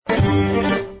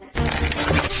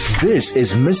This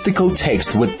is Mystical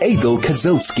Text with Adel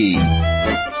Kazilsky.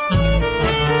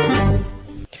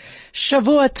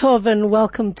 Shavua Tov, and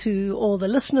welcome to all the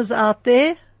listeners out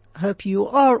there. Hope you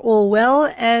are all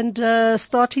well, and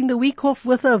starting the week off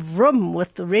with a vroom,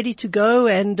 with the ready to go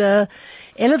and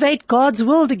elevate God's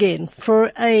world again for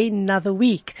another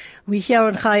week. We here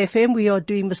on Chai FM, we are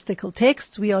doing mystical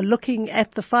texts. We are looking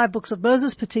at the 5 books of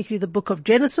Moses, particularly the book of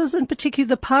Genesis, and particularly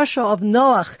the Parsha of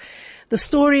Noach, the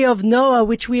story of Noah,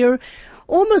 which we are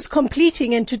almost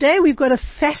completing. And today we've got a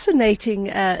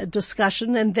fascinating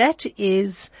discussion, and that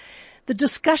is the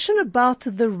discussion about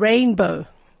the rainbow.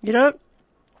 You know,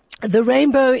 the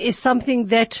rainbow is something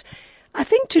that I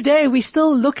think today we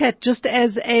still look at just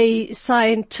as a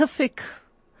scientific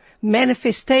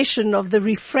manifestation of the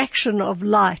refraction of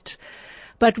light.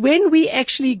 But when we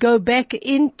actually go back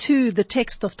into the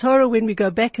text of Torah, when we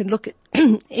go back and look at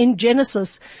in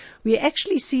Genesis, we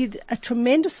actually see a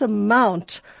tremendous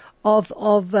amount of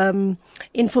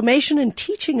information and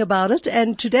teaching about it.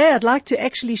 And today I'd like to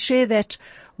actually share that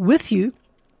with you.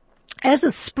 As a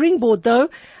springboard, though,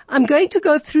 I'm going to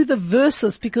go through the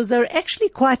verses because they're actually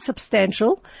quite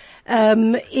substantial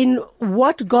in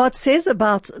what God says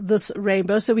about this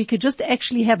rainbow, so we could just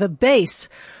actually have a base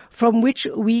from which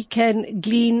we can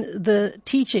glean the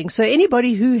teaching. So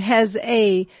anybody who has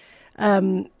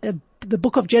the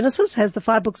book of Genesis, has the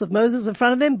 5 books of Moses in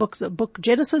front of them, book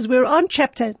Genesis, we're on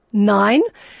chapter 9.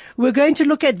 We're going to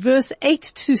look at verse 8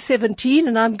 to 17,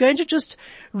 and I'm going to just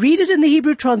read it in the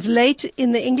Hebrew, translate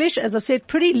in the English. As I said,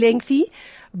 pretty lengthy,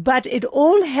 but it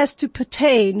all has to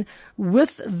pertain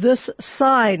with this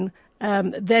sign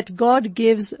that God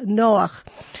gives Noach.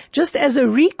 Just as a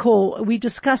recall, we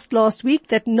discussed last week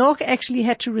that Noach actually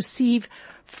had to receive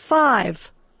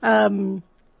 5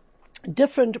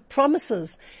 different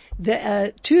promises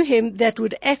to him that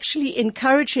would actually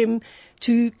encourage him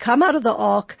to come out of the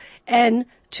ark and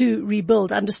to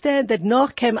rebuild. Understand that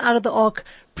Noach came out of the ark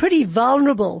pretty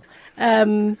vulnerable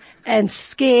and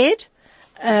scared,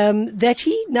 that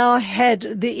he now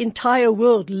had the entire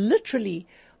world literally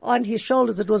on his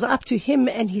shoulders. It was up to him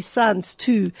and his sons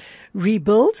to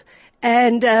rebuild.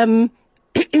 And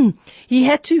he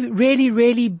had to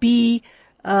really be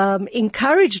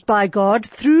encouraged by God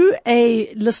through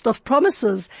a list of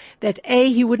promises that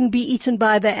he wouldn't be eaten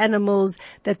by the animals,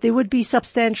 that there would be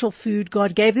substantial food.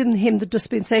 God gave him the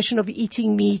dispensation of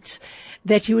eating meat,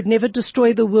 that he would never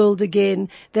destroy the world again,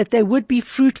 that they would be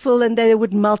fruitful and they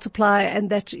would multiply, and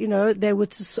that, you know, they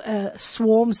would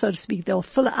swarm, so to speak. They'll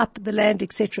fill up the land,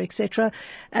 etc., etc.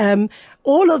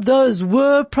 All of those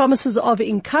were promises of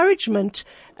encouragement,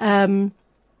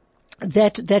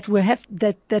 that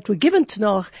were given to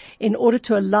Noach in order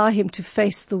to allow him to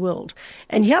face the world.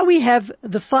 And here we have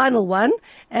the final one,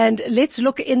 and let's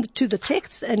look into the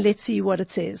text and let's see what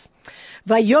it says.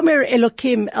 Vayomer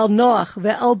Elokim el Noach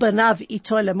ve'el banav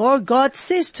ito lemor. God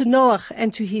says to Noach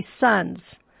and to his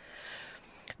sons,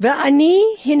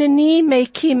 Ve'ani hineni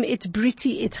mekim et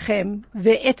briti etchem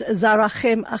ve'et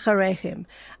zarachem acharechem.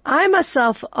 I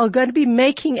myself are going to be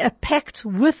making a pact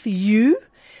with you,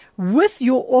 with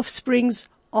your offsprings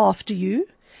after you,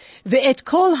 ve'et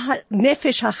kol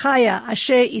nefesh hachaya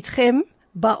asher itchem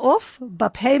ba'of,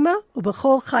 b'pema,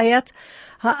 u'b'chol chayat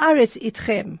ha'aretz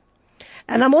itchem.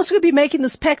 And I'm also going to be making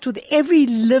this pact with every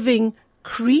living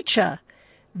creature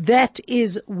that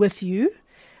is with you,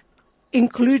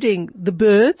 including the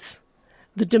birds,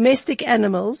 the domestic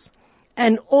animals,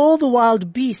 and all the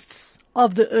wild beasts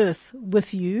of the earth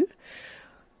with you.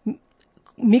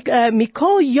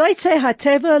 Mikol yoytze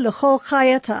hateva l'chol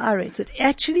chayat ha'aretz. It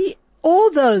actually, all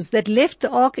those that left the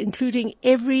ark, including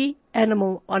every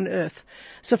animal on earth.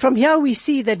 So from here we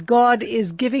see that God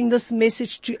is giving this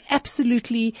message to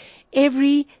absolutely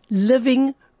every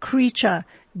living creature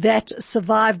that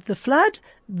survived the flood.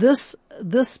 This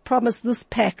promise, this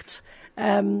pact,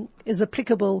 is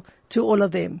applicable to all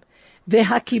of them.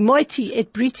 Vehakimoiti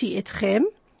et briti etchem.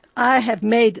 I have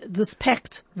made this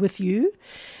pact with you.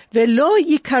 Velo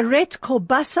yikaret kol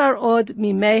basar od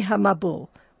mimei hamabul.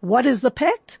 What is the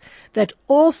pact? That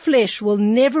all flesh will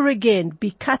never again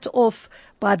be cut off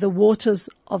by the waters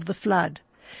of the flood.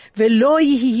 Velo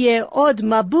yihyeh od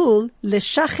mabul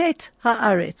leshachet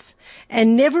haaretz.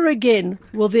 And never again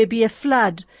will there be a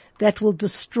flood that will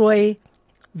destroy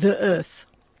the earth.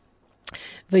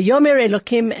 V'yomer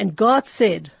Elokim, and God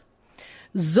said,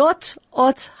 Zot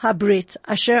ot habrit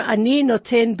asher ani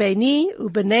noten beini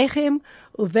ubenechem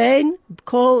uvein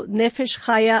kol nefesh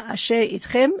chaya asher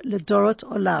itchem ledorot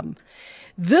olam.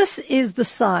 This is the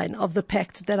sign of the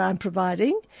pact that I'm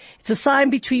providing. It's a sign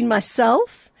between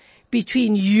myself,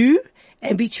 between you,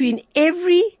 and between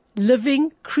every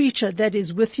living creature that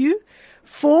is with you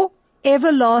for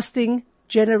everlasting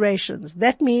generations.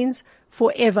 That means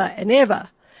forever and ever.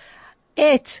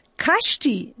 Et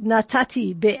kashti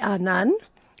natati be'anan.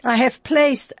 I have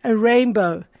placed a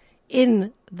rainbow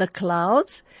in the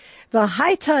clouds.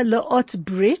 V'haita le'ot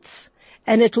brit.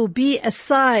 And it will be a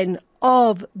sign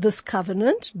of this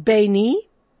covenant, beini,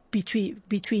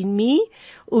 between me,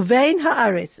 uvein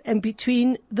haaretz, and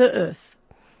between the earth.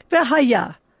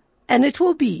 V'haya, and it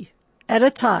will be, at a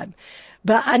time,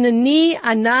 ba'anani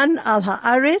anan al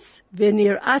haaretz,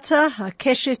 v'nir'ata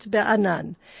hakeshet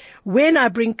be'anan. When I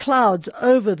bring clouds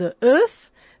over the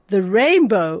earth, the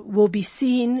rainbow will be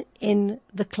seen in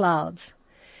the clouds.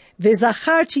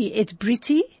 V'zacharti et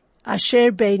briti,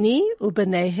 asher beini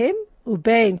u'benehem,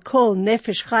 ubein kol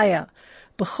nefesh chaya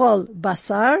b'chol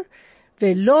basar,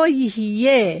 ve'lo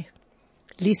yihiyeh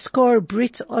liskor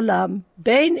brit olam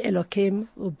bein Elokim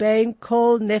ubein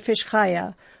kol nefesh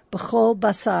chaya b'chol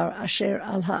basar asher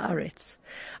al haaretz.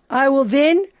 I will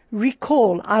then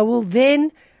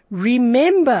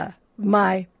remember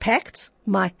my pact,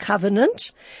 my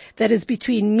covenant that is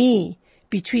between me,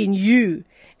 between you,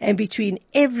 and between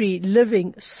every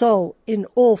living soul in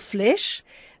all flesh,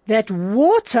 that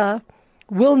water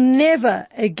will never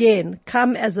again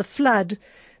come as a flood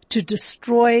to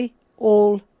destroy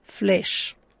all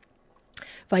flesh.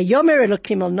 Vayomer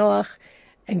Elokim al Noach,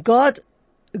 and God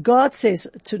says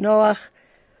to Noach,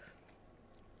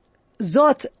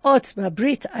 Zot ot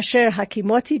mabrit asher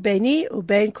hakimoti beini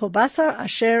ubein kol basar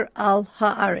asher al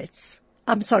haaretz.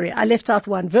 I'm sorry, I left out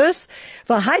one verse.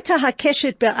 V'haita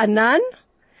hakeshet be'anan,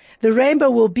 the rainbow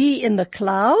will be in the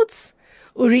clouds.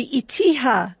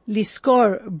 Uri'itiha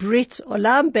liskor brit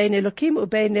olam bein Elokim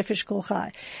ubein nefesh kol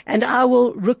chai. And I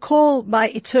will recall my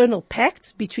eternal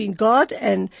pact between God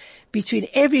and between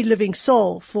every living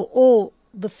soul for all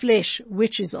the flesh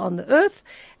which is on the earth.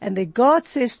 And then God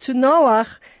says to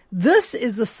Noach, this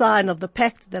is the sign of the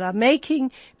pact that I'm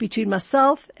making between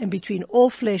myself and between all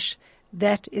flesh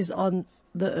that is on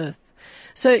the earth.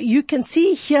 So you can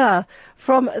see here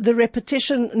from the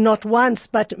repetition not once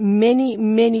but many,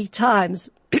 many times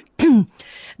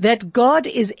that God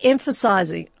is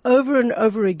emphasizing over and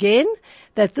over again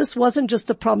that this wasn't just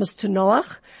a promise to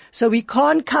Noach. So we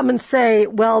can't come and say,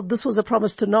 well, this was a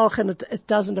promise to Noach and it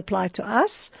doesn't apply to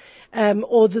us.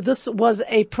 Or that this was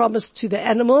a promise to the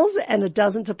animals and it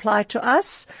doesn't apply to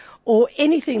us, or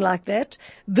anything like that.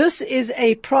 This is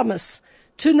a promise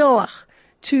to Noach,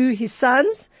 to his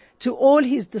sons, to all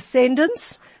his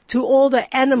descendants, to all the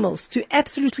animals, to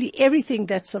absolutely everything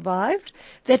that survived,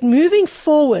 that moving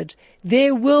forward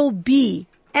there will be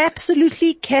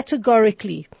absolutely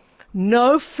categorically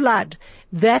no flood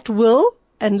that will,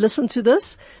 and listen to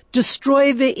this,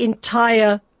 destroy the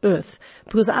entire earth.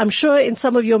 Because I'm sure in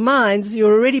some of your minds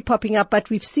you're already popping up, but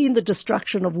we've seen the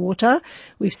destruction of water,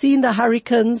 we've seen the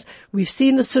hurricanes, we've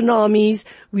seen the tsunamis,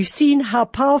 we've seen how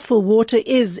powerful water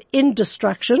is in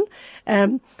destruction.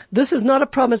 This is not a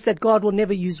promise that God will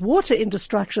never use water in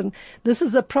destruction. This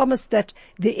is a promise that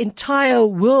the entire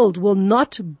world will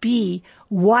not be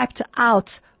wiped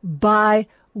out by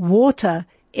water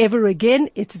ever again.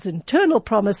 It is an eternal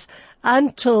promise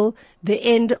until the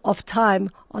end of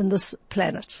time on this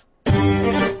planet.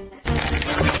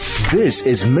 This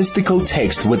is Mystical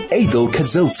Text with Adel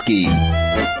Kazilsky.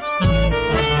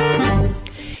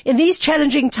 In these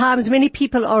challenging times, many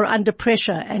people are under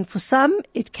pressure, and for some,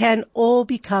 it can all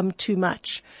become too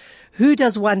much. Who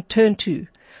does one turn to?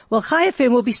 Well, Chai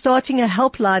FM will be starting a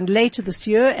helpline later this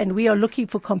year, and we are looking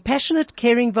for compassionate,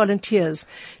 caring volunteers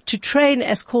to train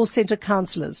as call center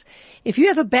counselors. If you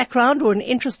have a background or an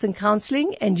interest in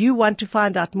counseling and you want to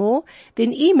find out more,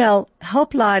 then email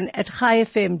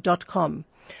helpline@chaifm.com.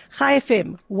 Chai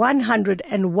FM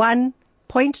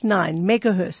 101.9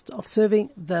 megahertz of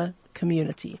serving the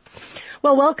community.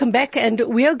 Well, welcome back, and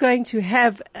we are going to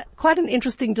have quite an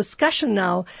interesting discussion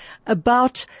now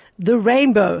about the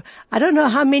rainbow. I don't know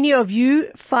how many of you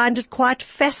find it quite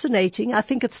fascinating. I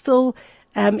think it still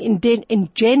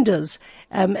engenders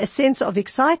a sense of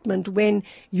excitement when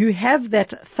you have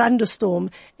that thunderstorm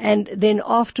and then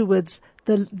afterwards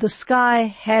the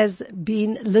sky has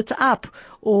been lit up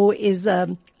or is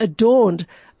adorned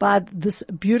by this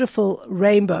beautiful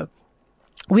rainbow.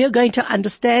 We are going to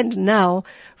understand now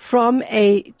from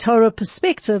a Torah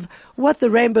perspective what the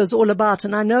rainbow is all about.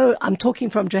 And I know I'm talking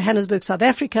from Johannesburg, South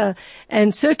Africa,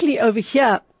 and certainly over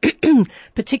here,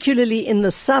 particularly in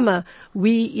the summer,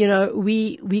 we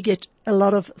get a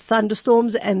lot of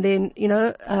thunderstorms, and then,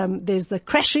 there's the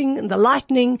crashing and the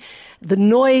lightning, the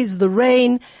noise, the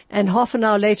rain, and half an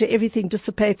hour later everything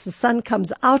dissipates, the sun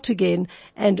comes out again,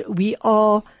 and we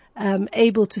are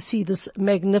able to see this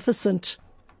magnificent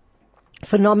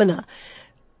phenomena.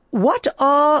 What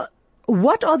are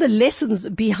the lessons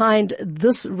behind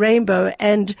this rainbow?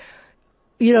 And,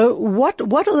 what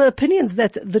are the opinions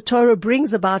that the Torah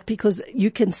brings about? Because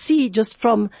you can see just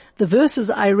from the verses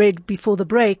I read before the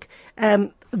break,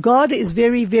 God is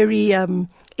very, very,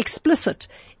 explicit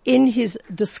in his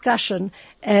discussion,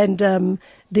 and,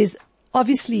 there's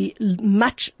obviously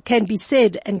much can be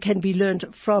said and can be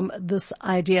learned from this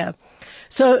idea.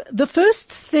 So the first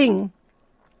thing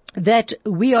that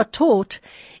we are taught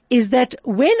is that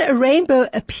when a rainbow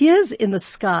appears in the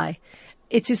sky,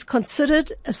 it is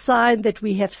considered a sign that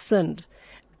we have sinned,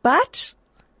 but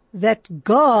that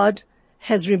God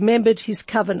has remembered his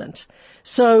covenant.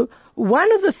 So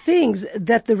one of the things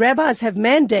that the rabbis have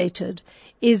mandated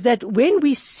is that when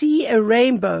we see a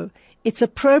rainbow, it's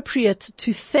appropriate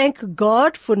to thank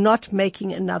God for not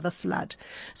making another flood.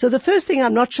 So the first thing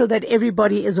I'm not sure that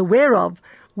everybody is aware of,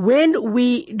 when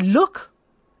we look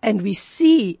and we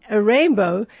see a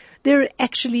rainbow, there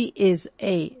actually is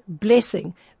a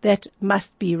blessing that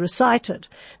must be recited.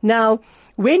 Now,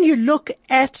 when you look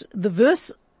at the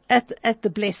verse, at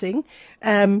the blessing,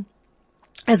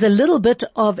 as a little bit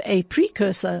of a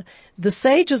precursor, the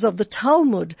sages of the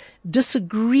Talmud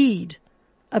disagreed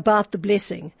about the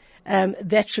blessing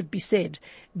that should be said.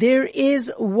 There is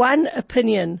one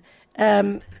opinion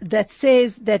that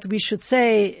says that we should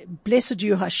say, "Blessed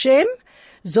you Hashem,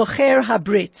 Zocher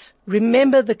habrit,"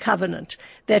 remember the covenant,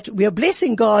 that we are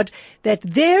blessing God, that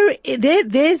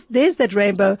there's that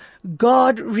rainbow.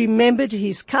 God remembered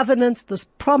his covenant, this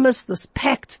promise, this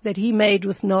pact that he made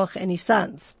with Noach and his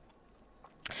sons.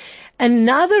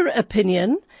 Another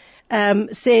opinion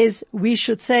says we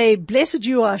should say, "Blessed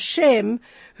you are Hashem,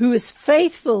 who is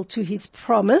faithful to his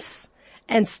promise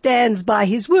and stands by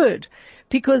his word."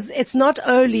 Because it's not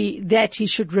only that he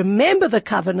should remember the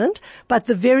covenant, but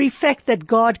the very fact that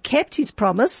God kept his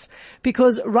promise.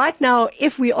 Because right now,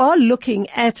 if we are looking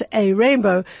at a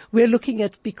rainbow, we're looking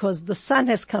at because the sun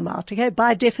has come out. Okay,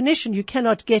 by definition, you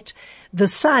cannot get the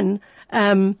sun.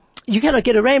 You cannot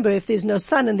get a rainbow if there's no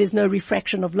sun and there's no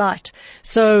refraction of light.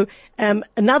 So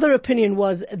another opinion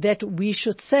was that we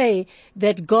should say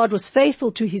that God was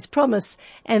faithful to his promise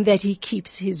and that he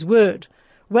keeps his word.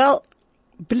 Well,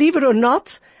 believe it or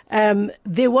not,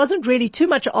 there wasn't really too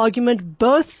much argument.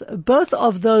 Both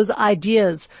of those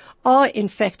ideas are in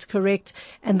fact correct,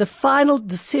 and the final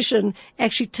decision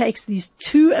actually takes these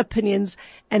two opinions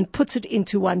and puts it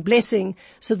into one blessing.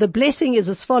 So the blessing is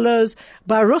as follows: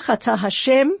 Baruch atah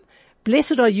Hashem,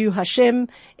 blessed are you Hashem,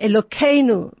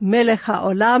 Elokeinu melech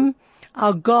haolam,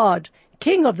 our God,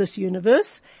 King of this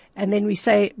universe. And then we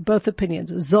say both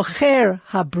opinions: Zocher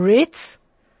habrit,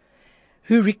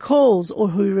 who recalls or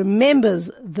who remembers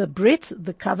the Brit,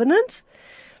 the covenant,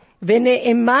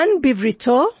 Vene'eman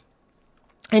bivrito,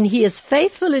 and he is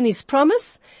faithful in his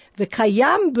promise,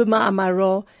 V'kayam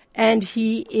b'ma'amaro, and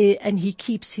he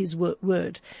keeps his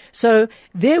word. So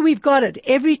there we've got it.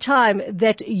 Every time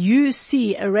that you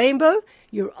see a rainbow,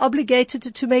 you're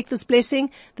obligated to make this blessing.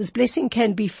 This blessing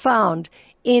can be found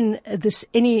in this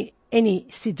any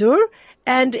Siddur.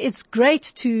 And it's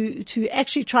great to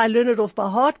actually try and learn it off by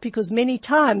heart, because many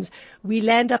times we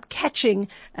land up catching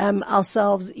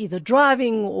ourselves either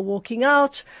driving or walking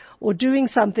out or doing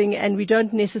something, and we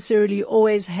don't necessarily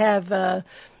always have a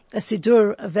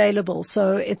Siddur available.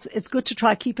 So it's good to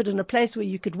try keep it in a place where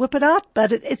you could whip it out,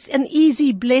 but it's an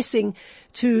easy blessing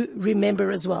to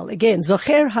remember as well. Again,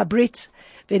 Zocher habrit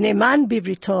v'ne'eman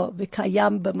bivrito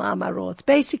v'kayam b'ma'amaro. It's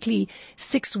basically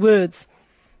 6 words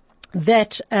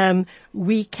that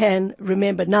we can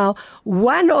remember. Now,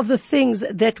 one of the things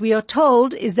that we are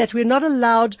told is that we're not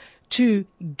allowed to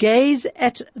gaze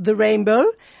at the rainbow.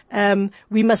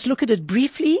 We must look at it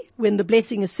briefly when the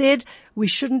blessing is said. We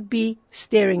shouldn't be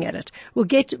staring at it. We'll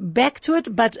get back to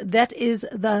it, but that is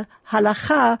the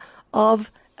halacha of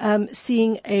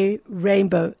seeing a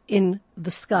rainbow in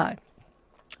the sky.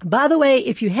 By the way,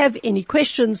 if you have any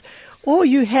questions or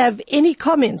you have any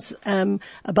comments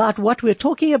about what we're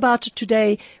talking about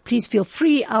today, please feel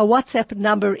free. Our WhatsApp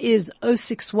number is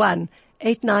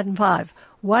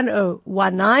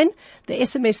 061-895-1019. The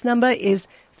SMS number is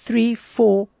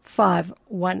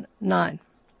 34519.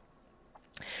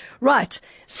 Right.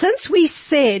 Since we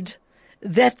said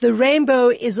that the rainbow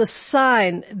is a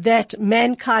sign that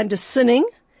mankind is sinning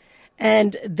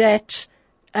and that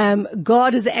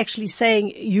God is actually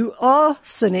saying, you are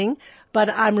sinning, but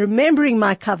I'm remembering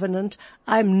my covenant,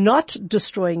 I'm not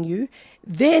destroying you,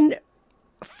 then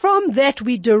from that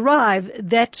we derive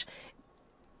that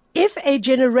if a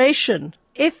generation,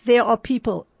 if there are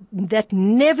people that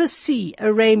never see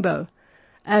a rainbow,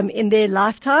 in their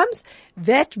lifetimes,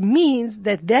 that means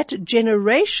that that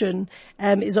generation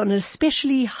is on an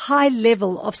especially high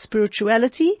level of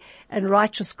spirituality and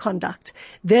righteous conduct.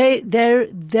 They've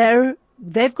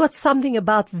got something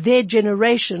about their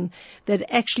generation that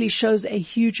actually shows a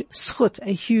huge schut,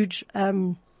 a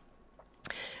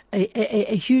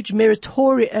huge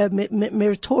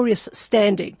meritorious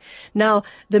standing. Now,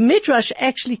 the Midrash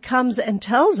actually comes and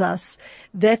tells us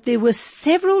that there were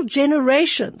several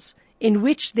generations in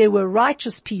which there were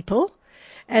righteous people,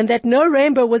 and that no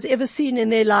rainbow was ever seen in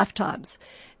their lifetimes.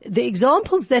 The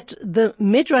examples that the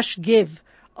Midrash give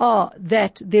are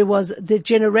that there was the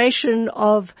generation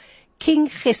of King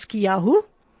Chizkiyahu.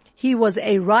 He was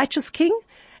a righteous king,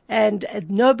 and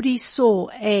nobody saw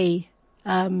a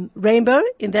rainbow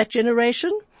in that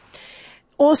generation.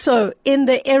 Also, in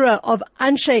the era of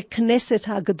Anshe Knesset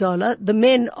HaGadola, the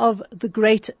men of the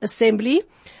Great Assembly,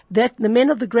 that the men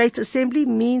of the Great Assembly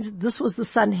means this was the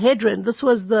Sanhedrin. This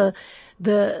was the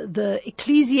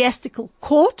ecclesiastical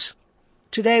court.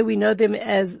 Today we know them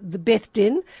as the Beth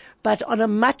Din, but on a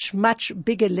much, much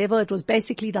bigger level. It was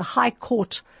basically the high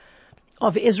court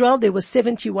of Israel. There were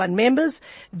 71 members.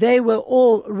 They were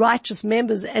all righteous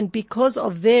members, and because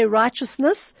of their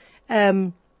righteousness,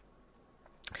 they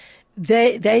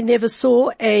never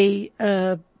saw a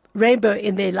rainbow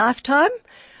in their lifetime.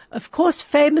 Of course,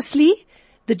 famously,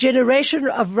 the generation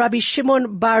of Rabbi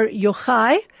Shimon Bar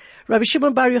Yochai. Rabbi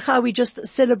Shimon Bar Yochai, we just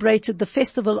celebrated the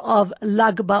festival of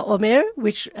Lag BaOmer,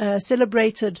 which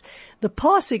celebrated the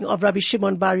passing of Rabbi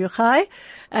Shimon Bar Yochai.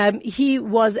 He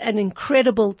was an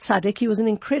incredible tzaddik. He was an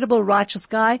incredible righteous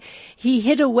guy. He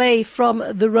hid away from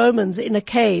the Romans in a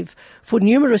cave for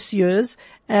numerous years,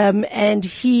 and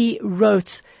he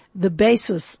wrote the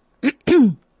basis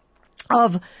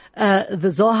of the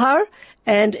Zohar.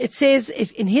 And it says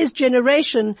in his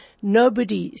generation,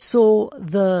 nobody saw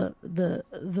the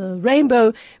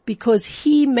rainbow because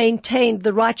he maintained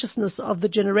the righteousness of the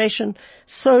generation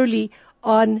solely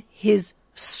on his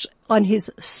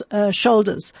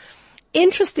shoulders.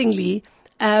 Interestingly,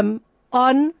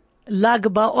 on Lag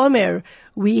BaOmer,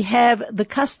 we have the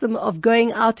custom of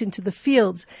going out into the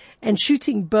fields and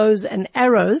shooting bows and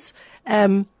arrows.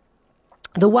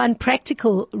 The one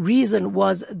practical reason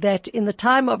was that in the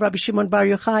time of Rabbi Shimon Bar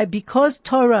Yochai, because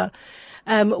Torah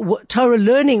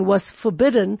learning was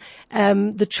forbidden,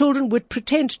 the children would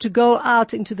pretend to go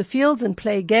out into the fields and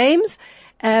play games,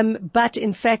 but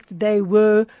in fact they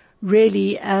were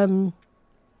really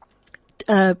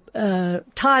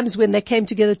times when they came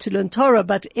together to learn Torah,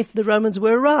 but if the Romans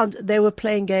were around, they were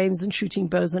playing games and shooting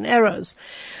bows and arrows.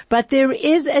 But there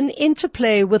is an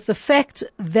interplay with the fact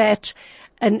that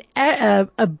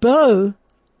a bow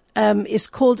is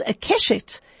called a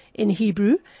keshet in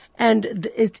Hebrew, and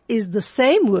it is the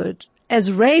same word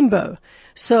as rainbow.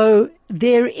 So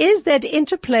there is that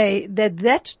interplay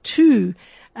that too,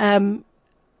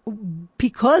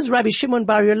 because Rabbi Shimon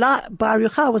Bar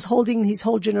Yochai was holding his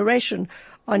whole generation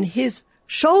on his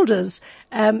shoulders,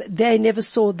 they never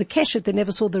saw the keshet, they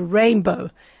never saw the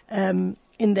rainbow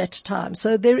in that time.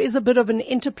 So there is a bit of an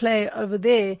interplay over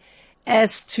there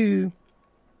as to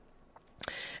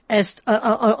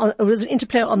was an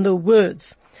interplay on the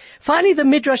words. Finally, the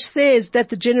Midrash says that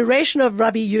the generation of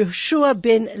Rabbi Yehoshua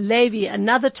ben Levi,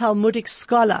 another Talmudic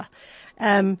scholar,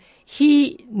 they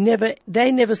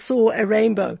never saw a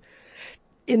rainbow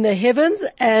in the heavens,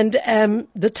 and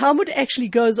the Talmud actually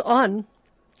goes on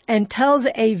and tells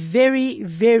a very,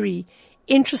 very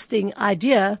interesting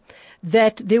idea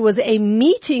that there was a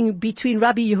meeting between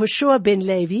Rabbi Yehoshua ben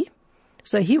Levi,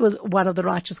 so he was one of the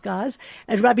righteous guys,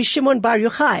 and Rabbi Shimon Bar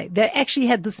Yochai. They actually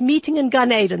had this meeting in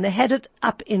Gan Eden. They had it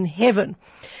up in heaven.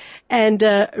 And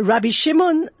Rabbi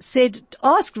Shimon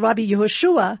asked Rabbi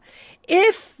Yehoshua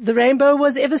if the rainbow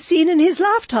was ever seen in his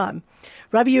lifetime.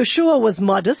 Rabbi Yehoshua was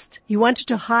modest. He wanted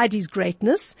to hide his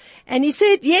greatness. And he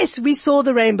said, yes, we saw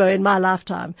the rainbow in my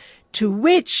lifetime. To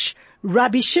which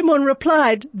Rabbi Shimon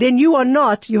replied, then you are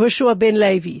not Yehoshua ben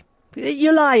Levi.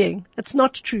 You're lying. It's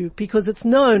not true, because it's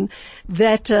known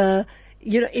that,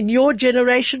 in your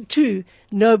generation too,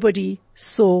 nobody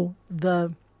saw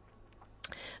the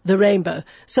rainbow.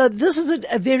 So this is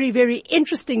a very, very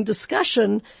interesting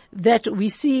discussion that we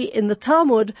see in the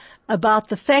Talmud about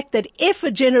the fact that if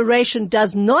a generation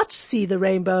does not see the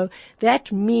rainbow,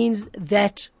 that means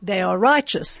that they are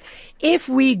righteous. If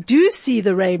we do see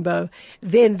the rainbow,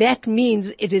 then that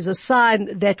means it is a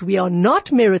sign that we are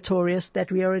not meritorious,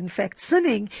 that we are in fact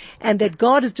sinning, and that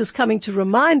God is just coming to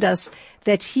remind us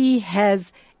that He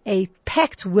has a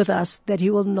pact with us that He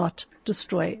will not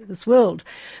destroy this world.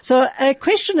 So a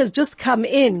question has just come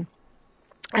in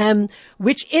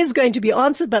which is going to be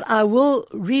answered, but I will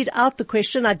read out the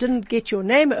question. I didn't get your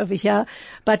name over here,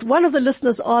 but one of the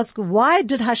listeners asked, why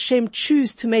did Hashem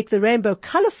choose to make the rainbow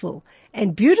colorful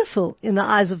and beautiful in the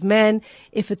eyes of man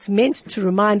if it's meant to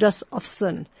remind us of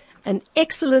sin? An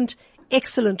excellent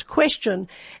question.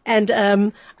 And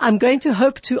I'm going to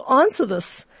hope to answer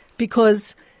this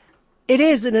because it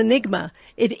is an enigma.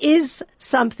 It is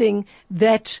something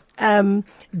that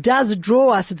does draw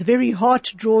us. It's very hard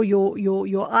to draw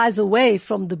your eyes away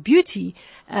from the beauty.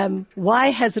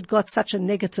 Why has it got such a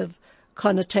negative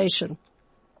connotation?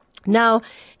 Now,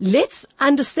 let's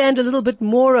understand a little bit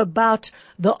more about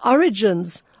the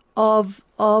origins of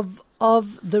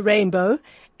the rainbow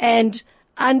and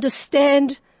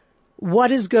understand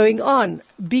what is going on.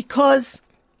 Because,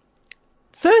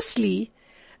 firstly,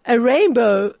 a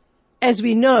rainbow, as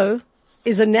we know,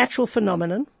 is a natural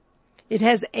phenomenon. It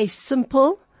has a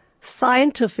simple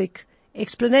scientific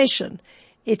explanation.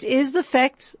 It is the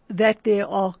fact that there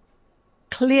are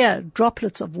clear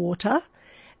droplets of water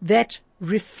that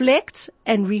reflect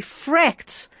and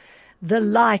refract the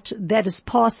light that is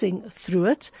passing through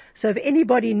it. So if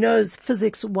anybody knows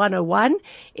Physics 101,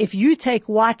 if you take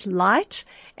white light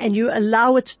and you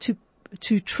allow it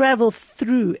to travel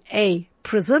through a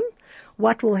prism,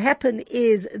 what will happen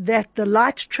is that the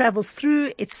light travels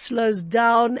through, it slows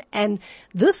down, and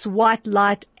this white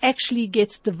light actually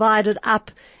gets divided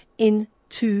up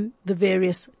into the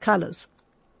various colors.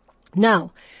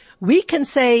 Now, we can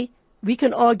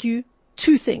argue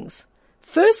two things.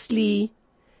 Firstly,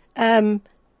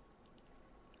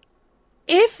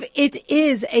 if it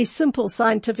is a simple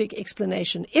scientific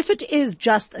explanation, if it is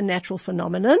just a natural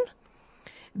phenomenon,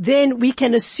 then we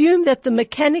can assume that the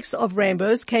mechanics of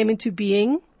rainbows came into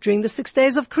being during the 6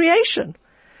 days of creation.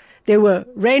 There were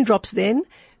raindrops then,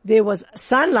 there was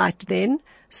sunlight then,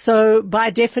 so by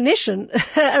definition,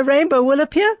 a rainbow will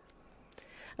appear.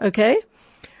 Okay?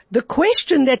 The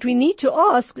question that we need to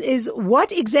ask is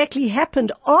what exactly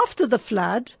happened after the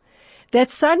flood that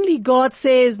suddenly God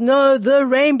says, no, the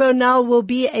rainbow now will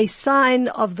be a sign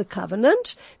of the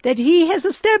covenant that he has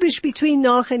established between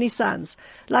Noach and his sons.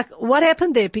 Like, what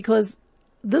happened there? Because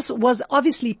this was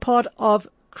obviously part of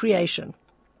creation.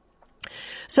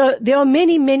 So there are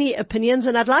many, many opinions,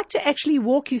 and I'd like to actually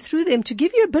walk you through them to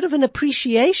give you a bit of an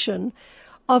appreciation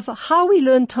of how we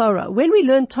learn Torah. When we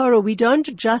learn Torah, we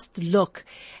don't just look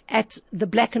at the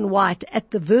black and white,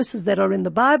 at the verses that are in the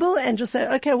Bible and just say,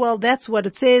 okay, well, that's what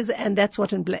it says and that's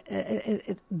what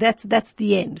that's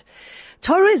the end.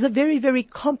 Torah is a very, very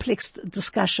complex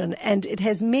discussion and it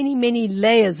has many, many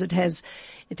layers. It has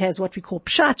what we call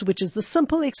pshat, which is the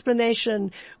simple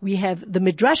explanation. We have the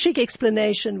midrashic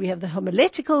explanation. We have the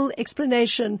homiletical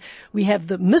explanation. We have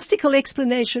the mystical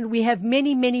explanation. We have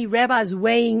many, many rabbis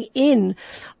weighing in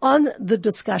on the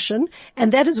discussion.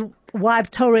 And that is why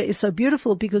Torah is so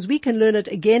beautiful, because we can learn it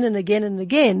again and again and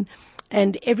again.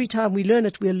 And every time we learn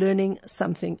it, we're learning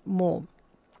something more.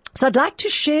 So I'd like to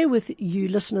share with you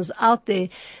listeners out there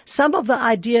some of the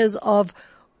ideas of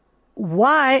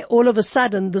why all of a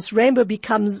sudden this rainbow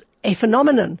becomes a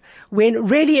phenomenon when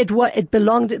really it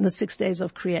belonged in the 6 days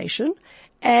of creation.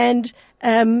 And,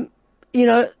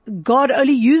 God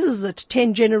only uses it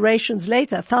 10 generations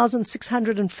later,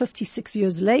 1,656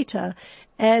 years later,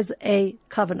 as a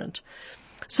covenant.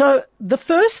 So the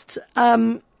first,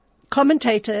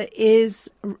 commentator is,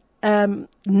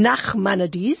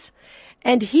 Nachmanides,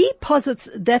 and he posits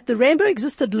that the rainbow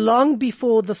existed long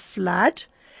before the flood,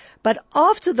 but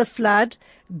after the flood,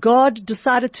 God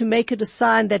decided to make it a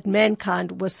sign that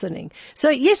mankind was sinning. So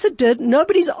yes, it did.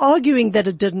 Nobody's arguing that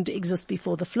it didn't exist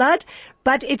before the flood,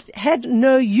 but it had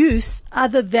no use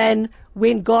other than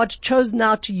when God chose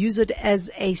now to use it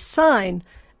as a sign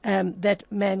that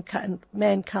mankind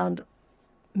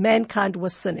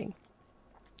was sinning.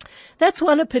 That's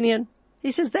one opinion.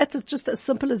 He says that's just as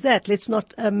simple as that. Let's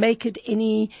not make it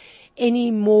any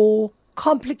more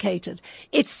complicated.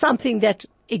 It's something that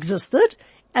existed.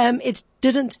 It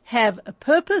didn't have a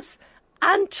purpose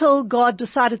until God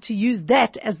decided to use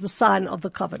that as the sign of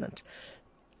the covenant.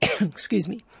 Excuse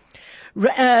me.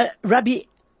 Rabbi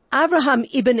Avraham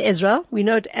Ibn Ezra, we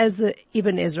know it as the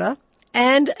Ibn Ezra,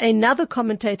 and another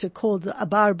commentator called the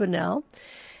Abarbanel,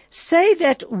 say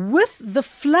that with the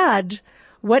flood,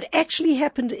 what actually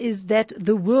happened is that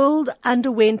the world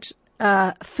underwent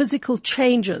physical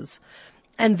changes.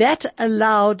 And that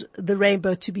allowed the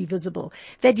rainbow to be visible.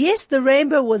 That yes, the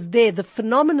rainbow was there, the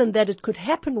phenomenon that it could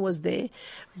happen was there,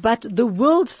 but the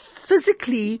world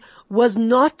physically was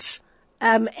not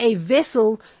a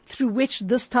vessel through which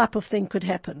this type of thing could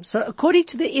happen. So according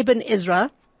to the Ibn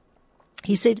Ezra,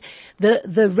 He said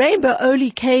the rainbow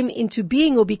only came into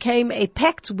being or became a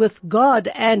pact with God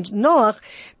and Noah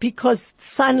because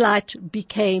sunlight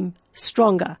became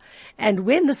stronger. And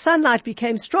when the sunlight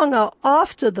became stronger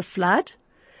after the flood,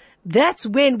 that's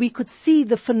when we could see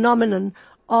the phenomenon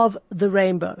of the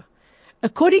rainbow.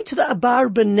 According to the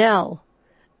Abarbanel,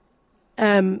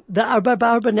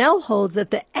 holds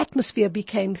that the atmosphere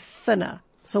became thinner.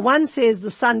 So one says the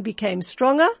sun became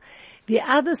stronger. The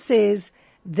other says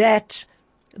that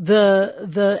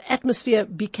the atmosphere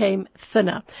became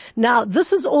thinner. Now,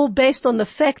 this is all based on the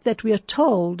fact that we are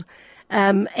told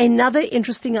another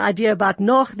interesting idea about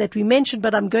Noach that we mentioned,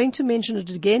 but I'm going to mention it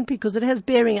again because it has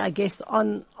bearing, I guess,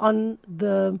 on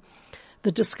the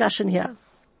discussion here.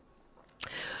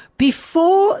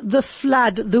 Before the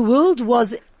flood, the world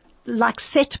was like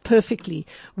set perfectly.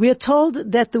 We are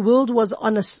told that the world was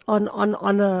on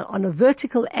a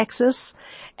vertical axis,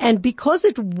 and because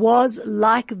it was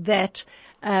like that,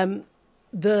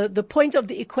 the point of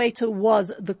the equator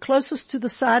was the closest to the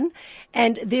sun,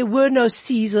 and there were no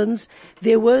seasons.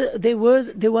 There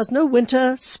was no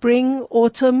winter, spring,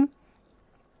 autumn,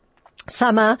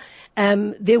 summer.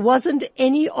 There wasn't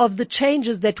any of the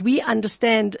changes that we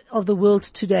understand of the world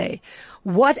today.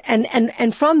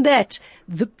 And from that,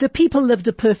 the people lived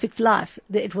a perfect life.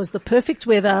 It was the perfect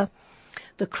weather.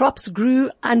 The crops grew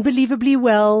unbelievably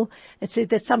well. It said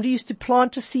that somebody used to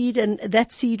plant a seed and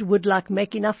that seed would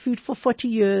make enough food for 40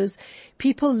 years.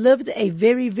 People lived a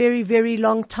very, very, very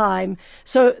long time.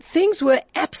 So things were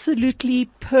absolutely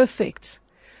perfect.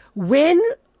 When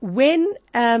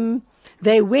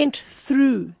they went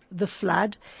through the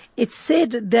flood, it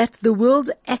said that the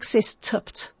world's axis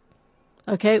tipped.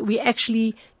 Okay, we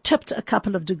actually tipped a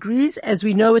couple of degrees as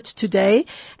we know it today.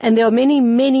 And there are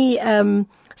many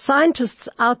scientists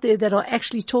out there that are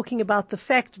actually talking about the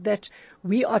fact that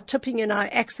we are tipping in our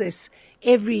axis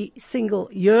every single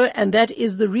year, and that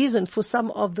is the reason for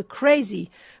some of the crazy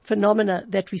phenomena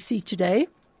that we see today.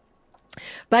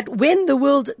 But when the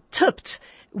world tipped,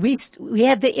 we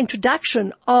had the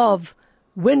introduction of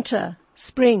winter,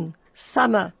 spring,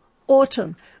 summer,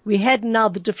 autumn. We had now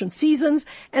the different seasons,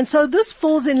 and so this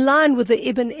falls in line with the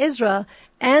Ibn Ezra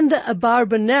and the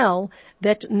Abarbanel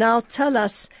that now tell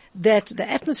us that the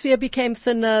atmosphere became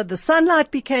thinner, the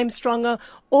sunlight became stronger.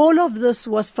 All of this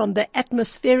was from the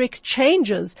atmospheric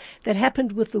changes that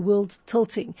happened with the world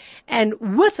tilting. And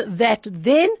with that,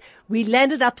 then we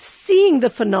landed up seeing the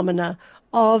phenomena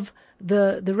of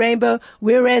the rainbow,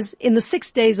 whereas in the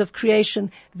 6 days of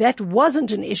creation, that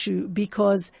wasn't an issue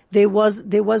because there was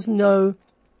no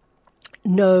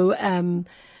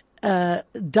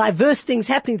diverse things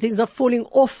happening, things not falling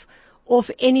off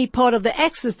any part of the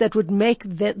axis that would make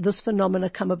this phenomena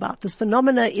come about. This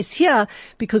phenomena is here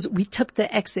because we tipped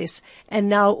the axis, and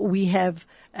now we have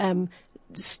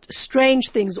strange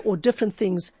things or different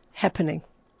things happening.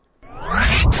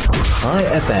 High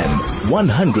FM,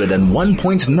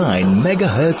 101.9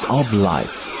 megahertz of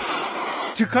life.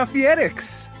 To Coffee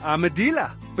Addicts, I'm a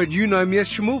dealer, but you know me as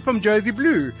Shmuel from Josie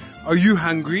Blue. Are you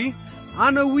hungry? I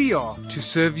know we are to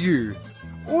serve you.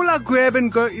 All our grab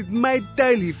and go is made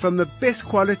daily from the best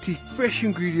quality fresh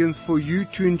ingredients for you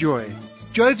to enjoy.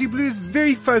 Josie Blue is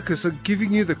very focused on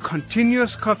giving you the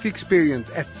continuous coffee experience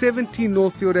at 17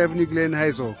 Northfield Avenue, Glen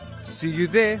Hazel. See you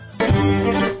there.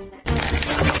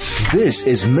 This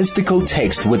is Mystical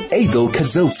Text with Adel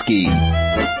Kazilsky.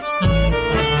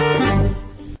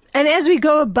 And as we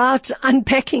go about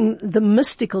unpacking the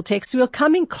mystical text, we are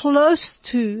coming close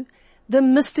to the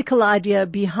mystical idea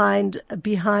behind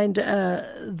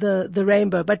the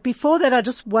rainbow. But before that, I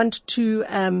just want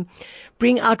to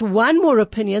bring out one more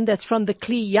opinion that's from the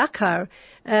Kli Yakar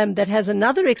that has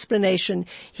another explanation.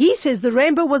 He says the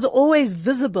rainbow was always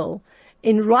visible.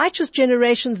 In righteous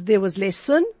generations, there was less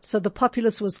sin, so the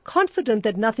populace was confident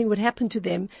that nothing would happen to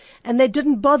them, and they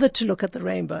didn't bother to look at the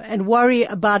rainbow and worry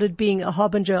about it being a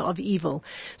harbinger of evil.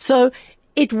 So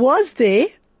it was there,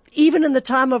 even in the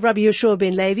time of Rabbi Yehoshua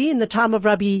ben Levi, in the time of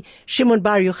Rabbi Shimon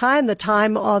Bar Yochai, in the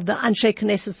time of the Anshe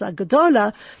Knesset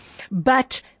Agadola,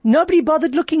 but nobody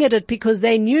bothered looking at it because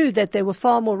they knew that they were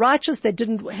far more righteous. They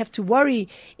didn't have to worry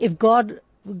if God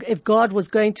was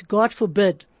going to, God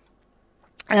forbid,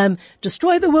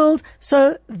 destroy the world.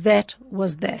 So that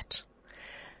was that.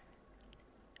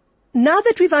 Now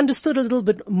that we've understood a little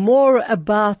bit more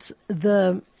about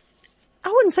I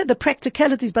wouldn't say the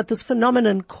practicalities, but this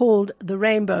phenomenon called the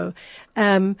rainbow,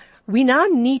 we now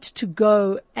need to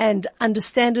go and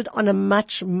understand it on a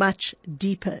much, much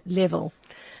deeper level.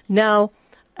 Now,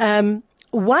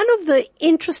 one of the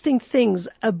interesting things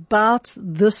about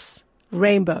this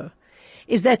rainbow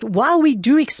is that while we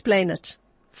do explain it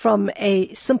from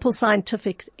a simple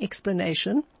scientific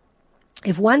explanation.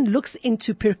 If one looks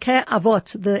into Pirkei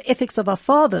Avot, the ethics of our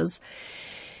fathers,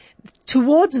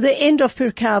 towards the end of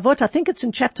Pirkei Avot, I think it's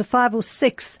in chapter 5 or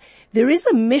 6, there is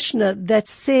a Mishnah that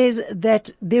says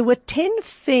that there were 10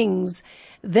 things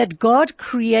that God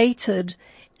created,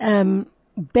 Bein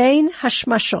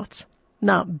Hashmashot.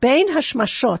 Now, Bein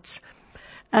Hashmashot,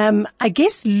 I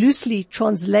guess loosely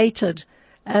translated,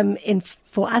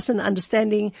 for us an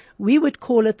understanding, we would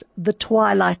call it the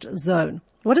twilight zone.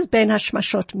 What does Bein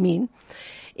Hashmashot mean?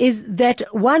 Is that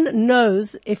one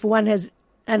knows if one has,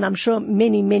 and I'm sure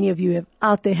many of you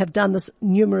out there have done this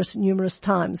numerous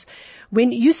times.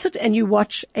 When you sit and you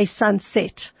watch a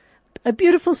sunset, a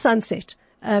beautiful sunset,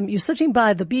 you're sitting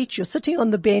by the beach, you're sitting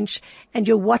on the bench, and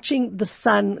you're watching the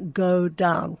sun go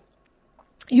down.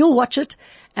 You'll watch it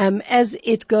as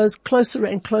it goes closer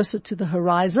and closer to the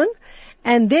horizon,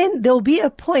 and then there'll be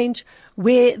a point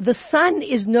where the sun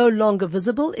is no longer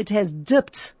visible. It has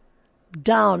dipped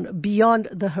down beyond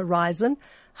the horizon.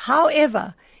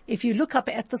 However, if you look up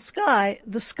at the sky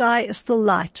is still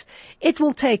light. It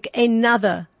will take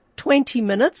another 20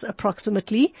 minutes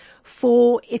approximately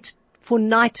for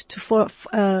night to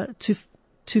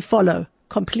follow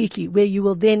completely, where you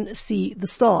will then see the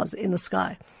stars in the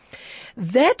sky.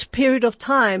 That period of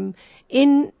time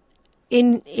in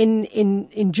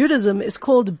Judaism is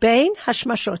called Bein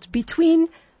Hashmashot, between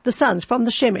the suns, from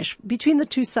the Shemesh, between the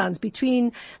two suns,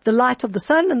 between the light of the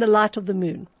sun and the light of the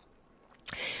moon.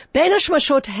 Bein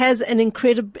Hashmashot has an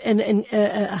incredible,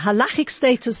 halachic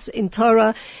status in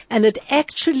Torah, and it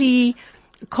actually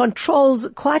controls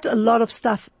quite a lot of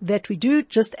stuff that we do.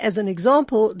 Just as an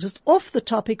example, just off the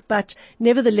topic, but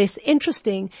nevertheless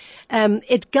interesting,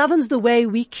 it governs the way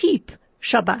we keep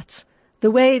Shabbat,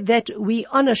 the way that we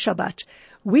honor Shabbat.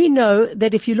 We know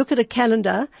that if you look at a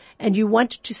calendar and you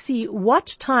want to see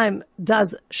what time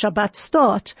does Shabbat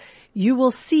start, you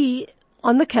will see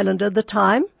on the calendar the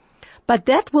time, but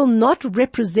that will not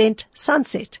represent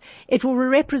sunset. It will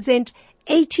represent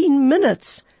 18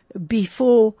 minutes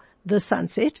before the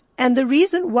sunset. And the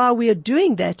reason why we are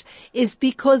doing that is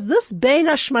because this Bein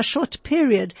Hashmashot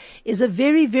period is a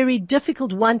very, very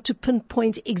difficult one to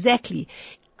pinpoint exactly.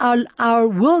 Our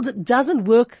world doesn't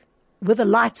work with a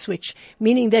light switch,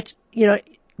 meaning that,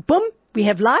 boom, we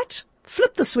have light,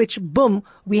 flip the switch, boom,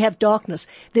 we have darkness.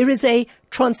 There is a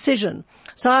transition.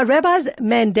 So our rabbis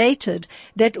mandated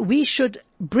that we should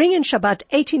bring in Shabbat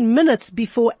 18 minutes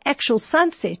before actual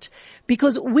sunset,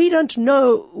 because we don't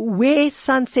know where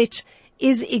sunset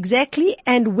is exactly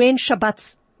and when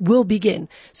Shabbat will begin.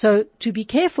 So to be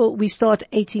careful, we start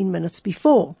 18 minutes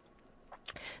before.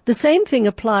 The same thing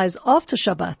applies after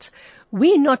Shabbat.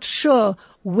 We're not sure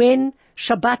when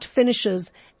Shabbat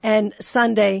finishes and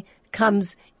Sunday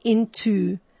comes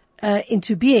into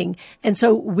being. And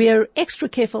so we're extra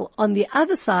careful on the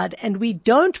other side, and we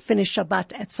don't finish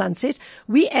Shabbat at sunset.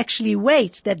 We actually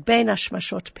wait that Bein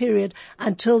Hashmashot period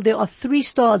until there are 3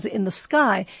 stars in the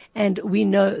sky, and we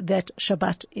know that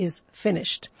Shabbat is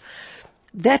finished.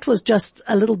 That was just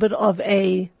a little bit of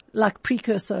a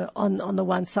precursor on the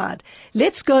one side.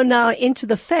 Let's go now into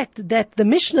the fact that the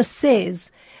Mishnah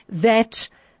says that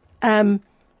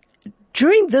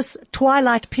during this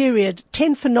twilight period,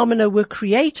 10 phenomena were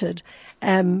created,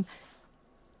 and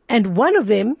one of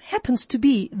them happens to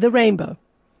be the rainbow,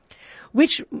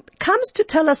 which comes to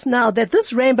tell us now that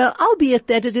this rainbow, albeit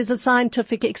that it is a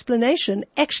scientific explanation,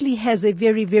 actually has a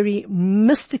very, very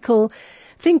mystical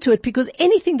thing to it, because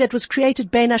anything that was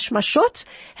created Bein Hashmashot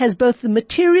has both the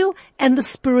material and the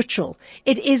spiritual.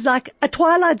 It is like a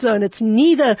twilight zone. It's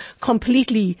neither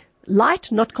completely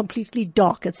light, not completely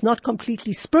dark. It's not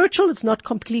completely spiritual. It's not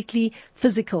completely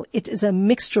physical. It is a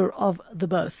mixture of the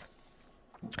both.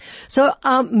 So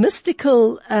our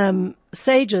mystical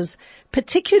sages,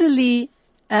 particularly,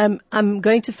 I'm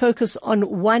going to focus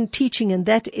on one teaching, and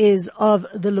that is of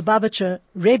the Lubavitcher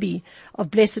Rebbe of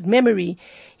blessed memory.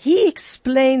 He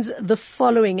explains the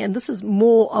following, and this is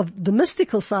more of the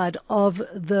mystical side of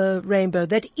the rainbow,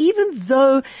 that even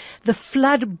though the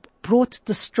flood brought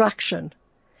destruction,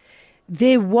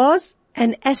 there was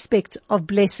an aspect of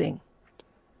blessing.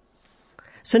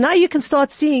 So now you can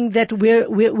start seeing that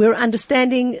we're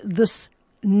understanding this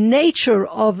nature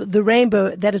of the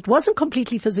rainbow, that it wasn't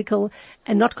completely physical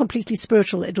and not completely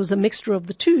spiritual. It was a mixture of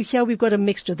the two. Here we've got a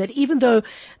mixture, that even though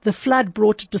the flood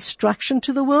brought destruction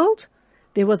to the world,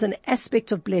 there was an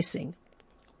aspect of blessing.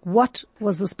 What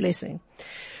was this blessing?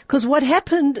 Because what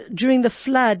happened during the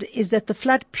flood is that the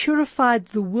flood purified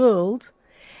the world,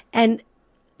 and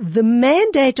the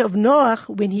mandate of Noah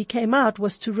when he came out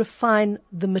was to refine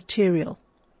the material.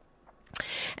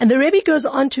 And the Rebbe goes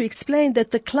on to explain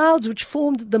that the clouds which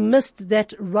formed the mist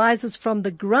that rises from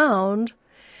the ground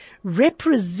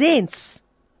represents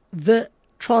the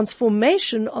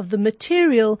transformation of the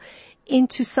material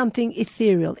into something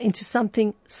ethereal, into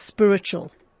something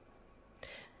spiritual.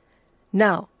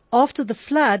 Now, after the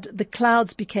flood, the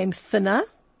clouds became thinner,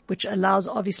 which allows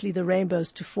obviously the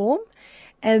rainbows to form,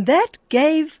 and that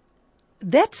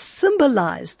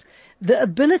symbolized the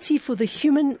ability for the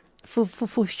human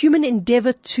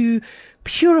endeavor to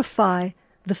purify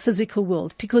the physical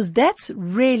world, because that's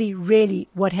really, really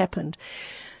what happened.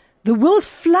 The world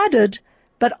flooded,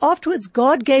 but afterwards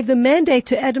God gave the mandate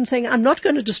to Adam saying, I'm not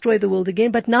going to destroy the world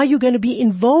again, but now you're going to be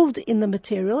involved in the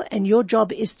material, and your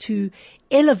job is to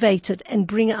elevate it and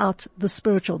bring out the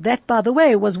spiritual. That, by the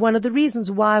way, was one of the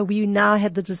reasons why we now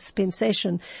had the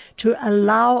dispensation to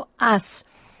allow us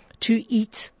to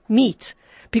eat meat.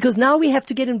 Because now we have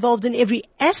to get involved in every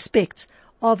aspect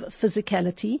of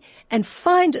physicality and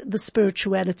find the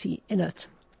spirituality in it.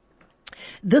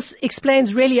 This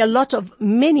explains really a lot of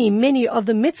many of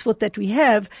the mitzvot that we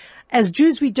have. As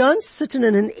Jews, we don't sit in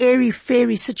an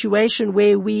airy-fairy situation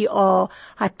where we are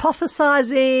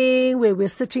hypothesizing, where we're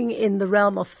sitting in the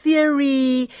realm of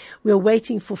theory, we're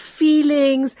waiting for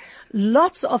feelings.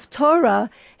 Lots of Torah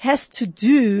has to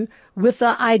do with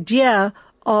the idea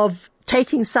of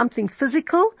taking something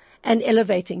physical and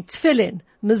elevating. Tefillin,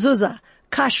 mezuzah,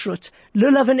 kashrut,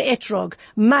 lulav and etrog,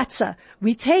 matzah.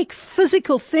 We take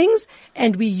physical things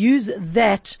and we use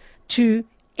that to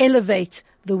elevate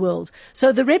the world.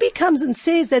 So the Rebbe comes and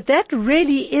says that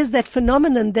really is that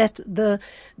phenomenon that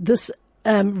this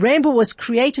rainbow was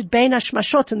created bein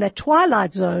hashmashot, in that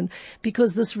twilight zone,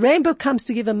 because this rainbow comes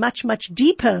to give a much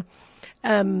deeper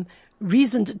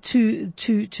reason to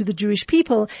the Jewish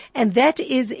people, and that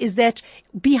is that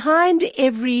behind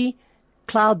every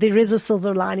cloud there is a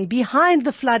silver lining. Behind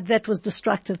the flood that was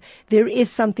destructive, there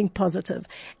is something positive.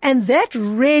 And that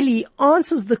really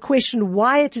answers the question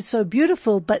why it is so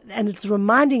beautiful, and it's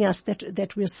reminding us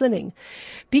that we're sinning.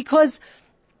 Because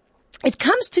it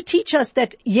comes to teach us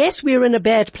that, yes, we're in a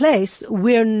bad place,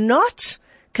 we're not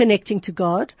connecting to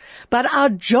God, but our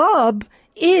job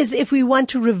is, if we want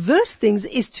to reverse things,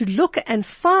 is to look and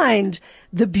find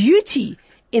the beauty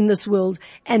in this world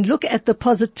and look at the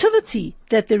positivity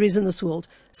that there is in this world.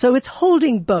 So it's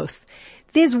holding both.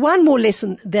 There's one more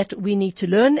lesson that we need to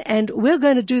learn, and we're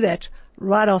going to do that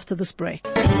right after this break.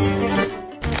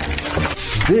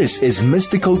 This is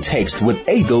Mystical Text with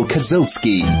Adel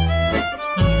Kazilsky.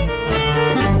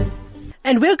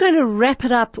 And we're going to wrap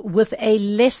it up with a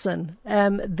lesson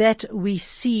that we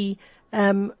see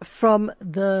from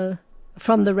the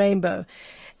rainbow.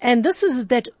 And this is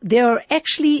that there are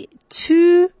actually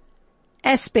two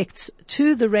aspects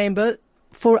to the rainbow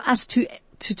for us to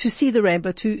see the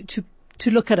rainbow, to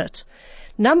look at it.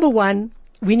 Number one,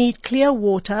 we need clear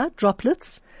water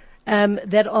droplets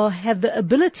that have the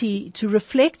ability to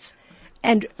reflect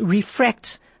and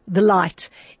refract the light.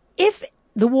 If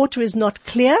the water is not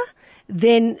clear,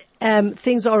 then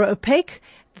things are opaque,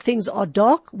 things are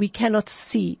dark, we cannot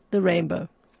see the rainbow.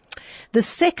 The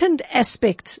second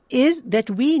aspect is that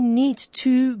we need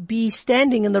to be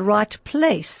standing in the right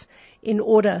place in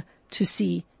order to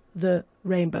see the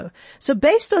rainbow. So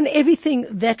based on everything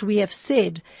that we have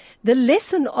said, the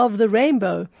lesson of the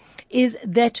rainbow is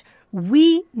that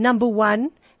we, number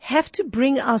one, have to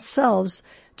bring ourselves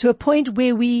to a point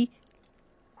where we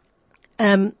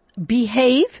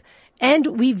behave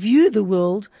and we view the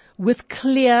world with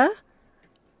clear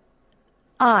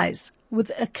eyes,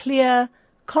 with a clear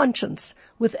conscience,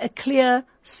 with a clear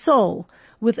soul,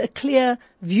 with a clear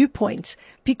viewpoint.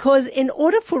 Because in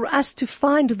order for us to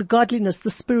find the godliness,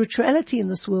 the spirituality in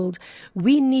this world,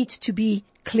 we need to be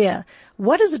clear.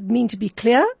 What does it mean to be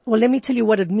clear? Well, let me tell you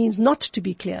what it means not to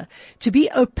be clear. To be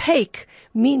opaque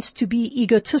means to be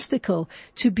egotistical,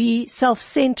 to be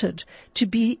self-centered, to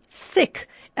be thick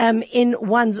in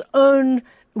one's own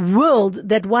world,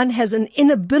 that one has an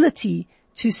inability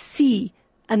to see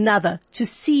another, to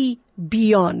see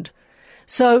beyond.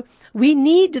 So we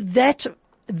need that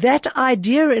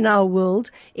idea in our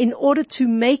world in order to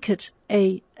make it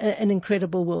an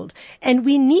incredible world. And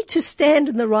we need to stand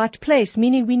in the right place,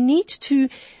 meaning we need to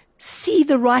see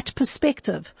the right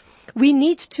perspective. We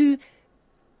need to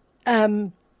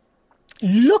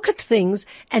look at things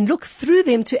and look through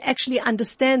them to actually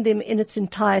understand them in its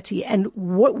entirety. And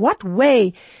what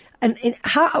way and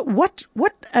what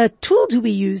tool do we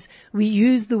use? We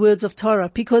use the words of Torah,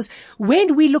 because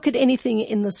when we look at anything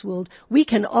in this world, we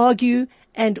can argue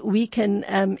and we can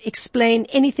explain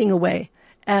anything away,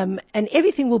 and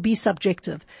everything will be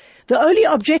subjective. The only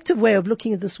objective way of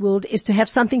looking at this world is to have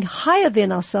something higher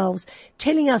than ourselves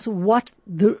telling us what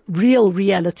the real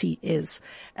reality is.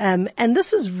 And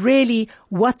this is really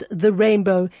what the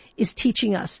rainbow is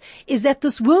teaching us, is that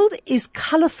this world is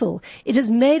colorful. It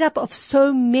is made up of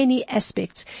so many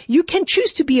aspects. You can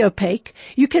choose to be opaque.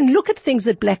 You can look at things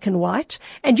at black and white,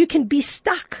 and you can be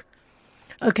stuck.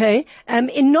 Okay,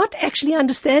 in not actually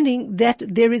understanding that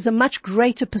there is a much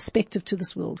greater perspective to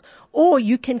this world. Or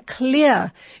you can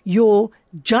clear your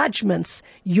judgments,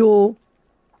 your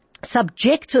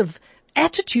subjective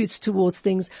attitudes towards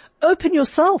things, open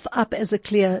yourself up as a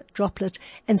clear droplet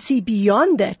and see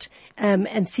beyond that,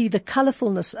 and see the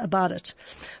colorfulness about it.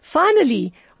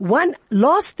 Finally, one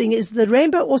last thing is the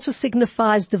rainbow also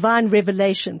signifies divine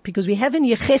revelation, because we have in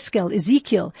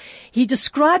Ezekiel, he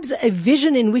describes a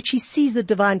vision in which he sees the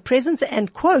divine presence,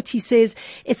 and quote, he says,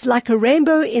 "It's like a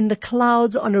rainbow in the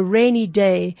clouds on a rainy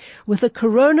day with a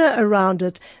corona around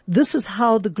it. This is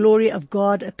how the glory of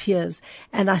God appears.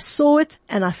 And I saw it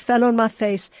and I fell on my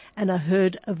face and I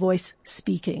heard a voice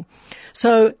speaking."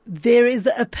 So there is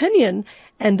the opinion,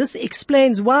 and this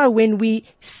explains why when we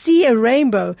see a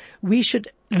rainbow, we should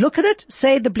look at it,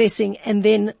 say the blessing, and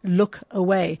then look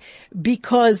away,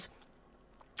 because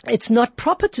it's not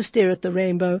proper to stare at the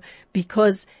rainbow,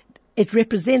 because it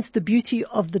represents the beauty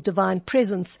of the divine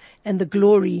presence and the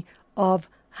glory of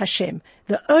Hashem.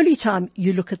 The only time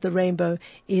you look at the rainbow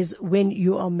is when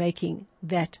you are making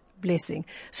that blessing.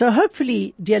 So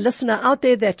hopefully, dear listener out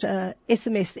there that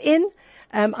SMS in,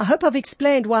 I hope I've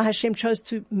explained why Hashem chose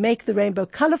to make the rainbow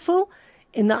colorful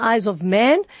in the eyes of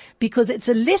man, because it's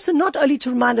a lesson not only to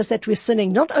remind us that we're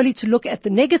sinning, not only to look at the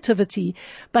negativity,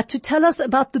 but to tell us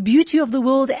about the beauty of the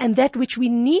world and that which we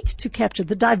need to capture,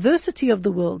 the diversity of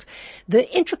the world,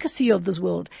 the intricacy of this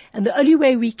world. And the only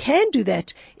way we can do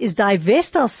that is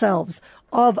divest ourselves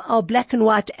of our black and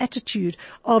white attitude,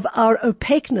 of our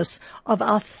opaqueness, of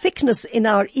our thickness in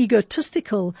our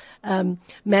egotistical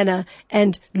manner,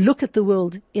 and look at the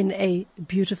world in a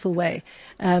beautiful way.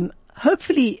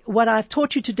 Hopefully what I've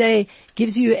taught you today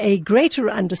gives you a greater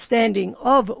understanding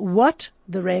of what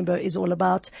the rainbow is all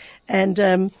about.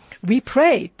 And we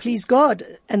pray, please God,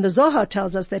 and the Zohar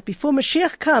tells us that before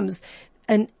Mashiach comes,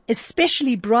 an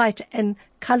especially bright and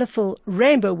colorful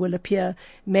rainbow will appear.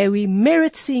 May we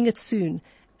merit seeing it soon,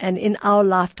 and in our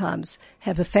lifetimes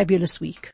have a fabulous week.